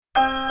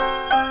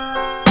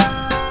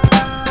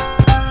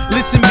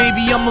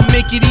I'ma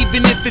make it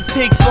even if it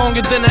takes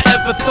longer than I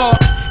ever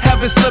thought.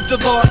 Haven't slept a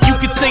lot, you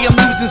could say I'm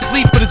losing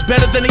sleep, but it's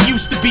better than it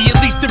used to be.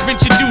 At least they're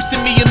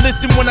introducing me and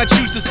listen when I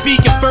choose to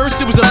speak. At first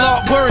it was a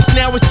lot worse,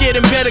 now it's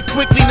getting better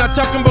quickly. Not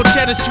talking about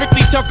cheddar,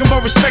 strictly talking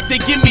about respect they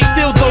give me.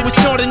 Still though it's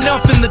not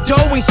enough and the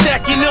dough ain't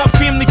stacking up.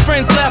 Family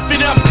friends laugh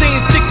it up, saying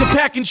stick to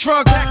packing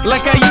trucks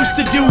like I used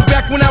to do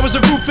back when I was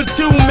a roofer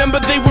too. Remember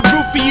they would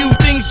root for you,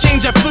 things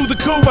change, I flew the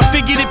coop. I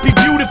figured it'd be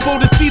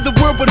beautiful to see the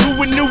world, but who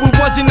would knew it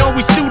wasn't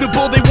always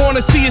suitable. They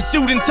wanna see a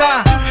suit and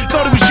tie,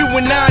 thought it was you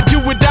and I, do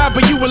or die,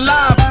 but you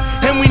alive.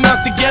 And we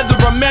not together,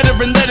 I met her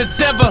and let it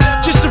sever.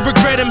 Just a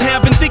regret I'm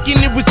having, thinking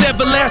it was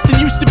everlasting.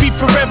 Used to be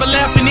forever,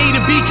 laughing A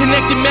to B,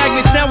 connected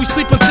magnets. Now we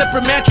sleep on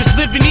separate mattress,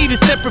 live and eat as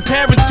separate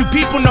parents. Two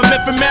people not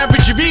meant for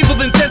marriage, your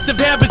evil intensive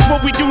habits.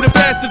 What we do to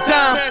pass the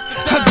time.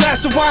 A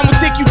glass of wine will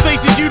take you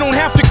places you don't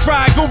have to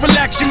cry. Go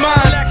relax your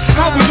mind.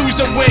 How we lose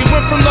our way,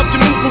 went from love to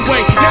move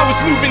away. Now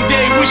it's moving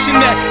day, wishing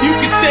that you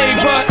could stay,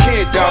 but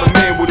can't doubt a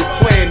man with a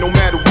plan, no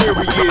matter where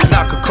he is.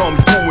 I could come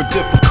through in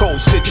difficult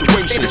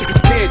situations.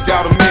 Can't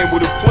doubt a man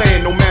with a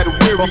plan, no matter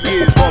where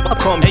he is.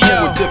 Come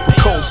through in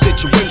difficult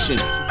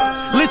situations.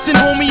 Listen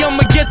homie,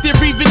 I'ma get there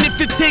even if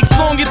it takes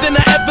longer than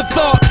I ever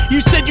thought.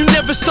 You said you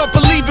never stop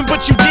believing,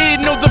 but you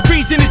did. No, the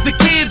reason is the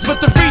kids, but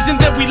the reason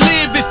that we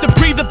live is to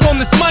breathe upon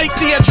this mic.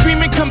 See how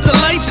dreaming comes to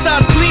life,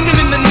 stars gleaming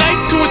in the night.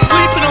 To us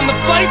sleeping on the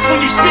flights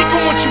when you speak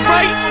on what you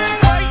write.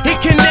 It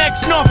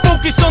connects, not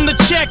focus on the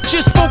check,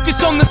 just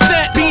focus on the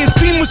set. Being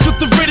seamless with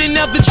the written,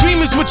 now the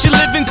dream is what you're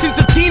living. Since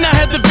a teen I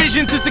had the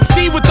vision to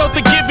succeed without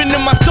the giving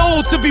of my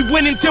soul. To be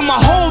winning till my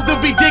hole,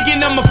 they'll be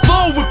digging. I'ma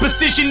flow with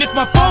precision. If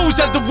my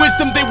foes had the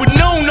wisdom, they would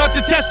know not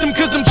to test them.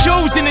 Cause I'm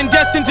chosen and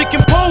destined to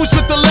compose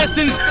with the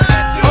lessons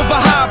of a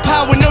higher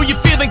power. Know you're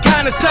feeling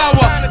kinda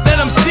sour,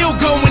 that I'm still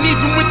going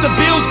even with the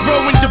bills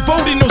growing.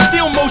 Devoted, no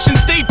steel motion,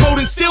 stay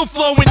potent, still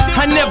flowing.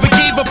 I never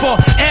gave up or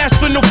asked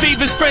for no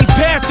favors. Friends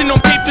passing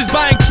on papers,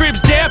 buying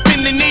cribs,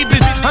 dapping the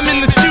neighbors. I'm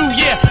in the stew,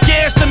 yeah,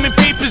 gas, I'm in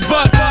papers,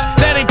 but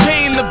that ain't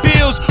paying the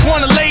bills.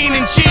 Wanna lay in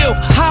and chill,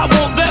 hot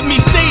won't let me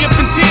stay up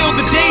until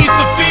the days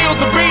fulfilled.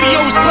 The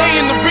radio's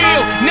playing the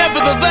real,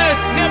 nevertheless.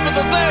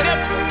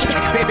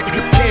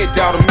 Can't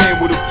doubt a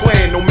man with a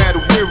plan, no matter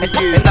where he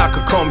is. And I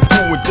could come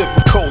through in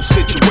difficult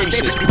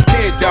situations.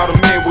 Can't doubt a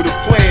man with a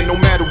plan, no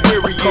matter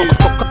where he is.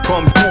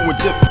 Come through in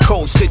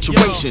difficult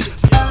situations.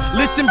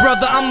 Listen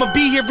brother, I'ma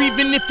be here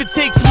even if it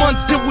takes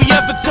months till we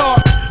ever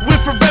talk. We're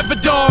forever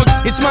dogs.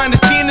 It's my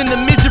understanding the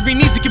misery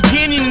needs a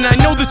companion. And I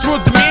know this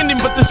world's demanding,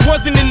 but this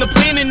wasn't in the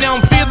planning. Now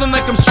I'm feeling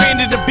like I'm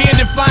stranded,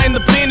 abandoned, flying the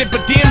planet.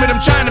 But damn it,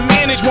 I'm trying to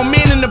manage. One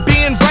man in a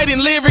band writing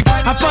lyrics.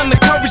 I find the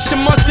courage to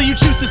muster. You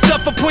choose to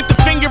suffer, point the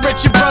finger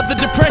at your brother.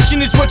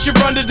 Depression is what you're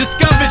under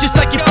discovered. Just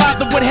like your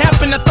father, what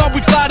happened? I thought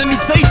we fly to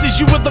new places.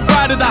 You were the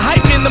rider, the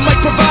hype man, the mic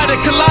provider.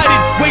 Collided,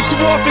 way too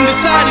often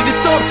decided to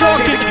stop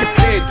talking.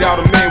 Can't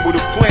doubt a man with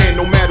a plan,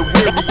 no matter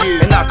where he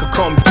is. And I could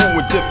come through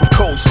in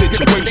difficult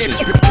situations.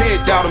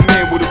 Can't doubt a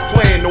man with a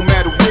plan, no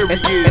matter where he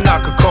is. And I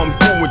could come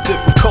through in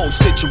difficult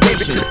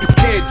situations.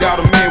 Can't doubt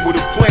a man with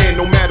a plan,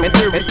 no matter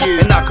where he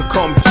is. And I could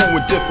come through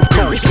in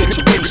difficult situations.